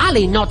 or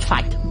Ali not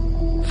fight.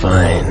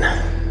 Fine.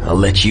 I'll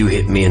let you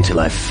hit me until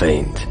I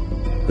faint.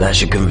 That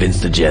should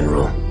convince the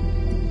general.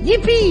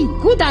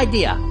 Yippee! Good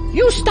idea.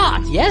 You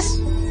start, yes?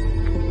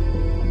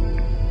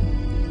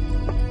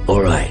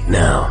 Alright,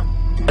 now.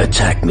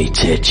 Attack me,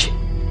 Titch.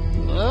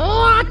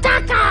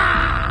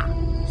 Attacker!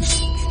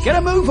 Get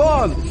a move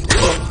on!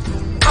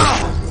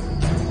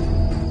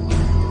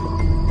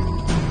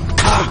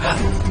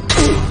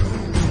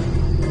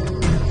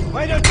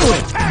 Why don't you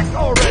attack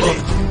already?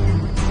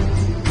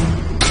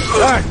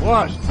 That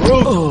was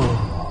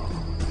brutal.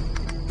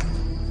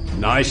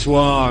 Nice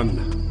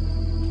one.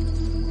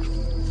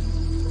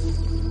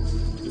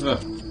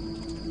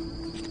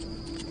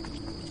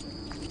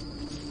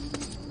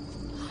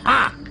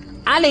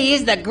 Ali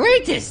is the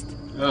greatest.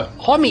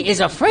 Homie is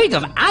afraid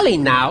of Ali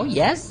now,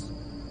 yes?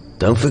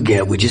 Don't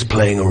forget we're just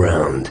playing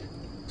around.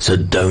 So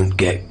don't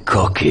get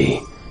cocky.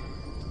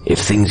 If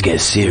things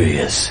get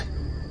serious,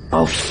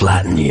 I'll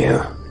flatten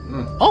you.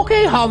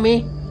 Okay,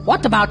 homie.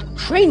 What about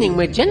training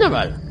with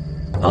General?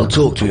 I'll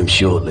talk to him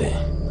shortly.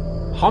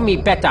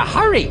 Homie better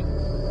hurry.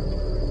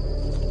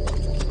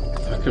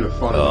 I could have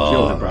fought and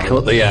killed him, probably.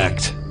 Cut the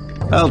act.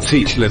 I'll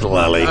teach little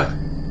Ali.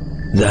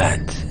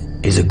 That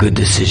is a good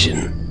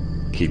decision.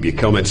 Keep your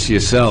comments to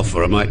yourself,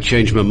 or I might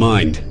change my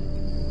mind.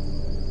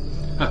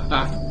 Go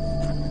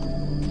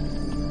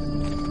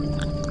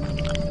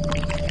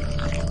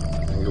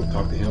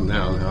talk to him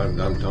now. I'm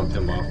dumped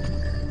him off.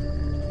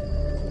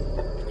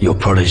 Your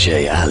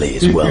protege, Ali,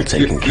 is well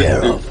taken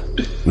care of.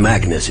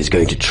 Magnus is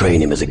going to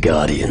train him as a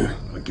guardian.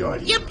 A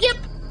guardian. Yep.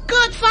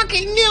 Good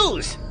fucking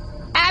news.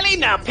 Ali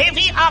now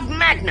pivy of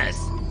Magnus.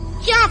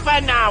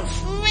 Jaffa now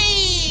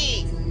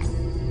free.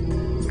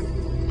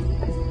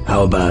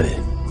 How about it?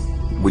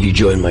 Will you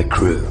join my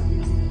crew?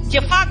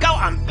 Jaffa go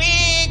on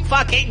big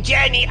fucking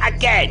journey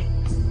again.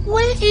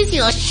 Where is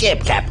your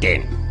ship,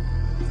 Captain?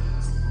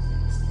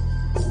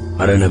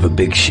 I don't have a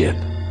big ship.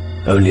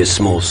 Only a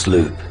small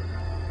sloop.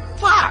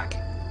 Fuck!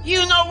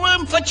 You no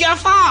room for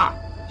Jafar!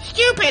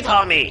 Stupid,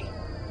 homie!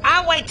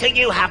 I'll wait till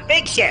you have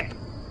big ship.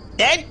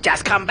 Then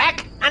just come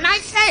back and I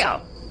sail.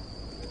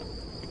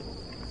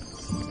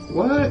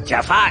 What?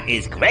 Jafar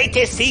is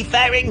greatest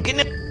seafaring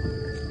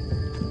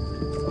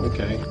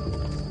Okay.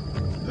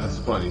 That's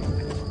funny.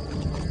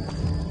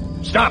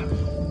 Stop!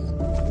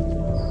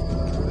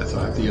 That's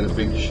why I have to get a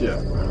big ship.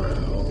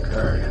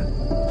 Okay.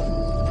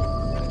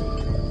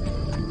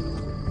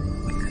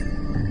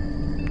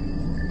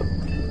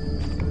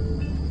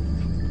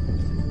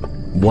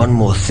 One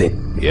more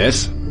thing.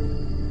 Yes?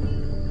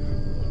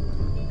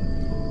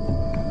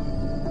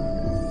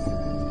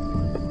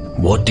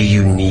 What do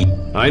you need?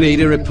 I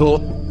need a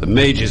report. The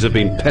mages have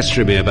been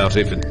pestering me about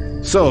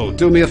it. So,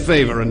 do me a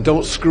favor and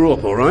don't screw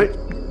up, alright?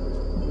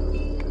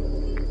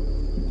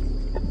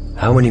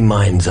 How many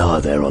mines are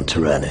there on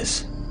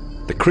Tyrannus?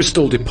 The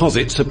crystal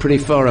deposits are pretty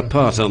far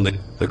apart, aren't they?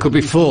 There could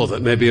be 4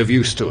 that may be of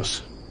use to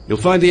us. You'll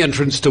find the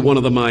entrance to one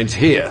of the mines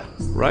here,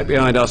 right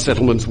behind our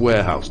settlement's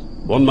warehouse.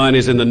 One mine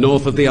is in the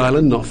north of the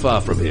island, not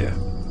far from here.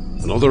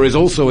 Another is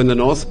also in the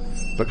north,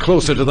 but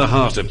closer to the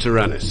heart of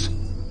Tyrannus.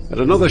 And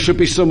another should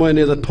be somewhere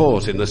near the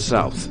port in the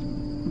south.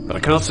 But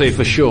I can't say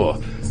for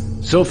sure.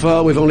 So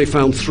far, we've only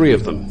found 3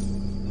 of them.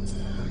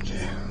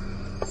 Okay.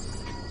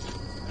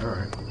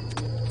 Alright.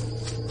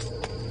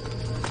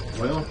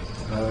 Well,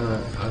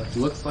 that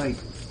looks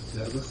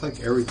like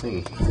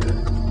everything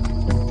here.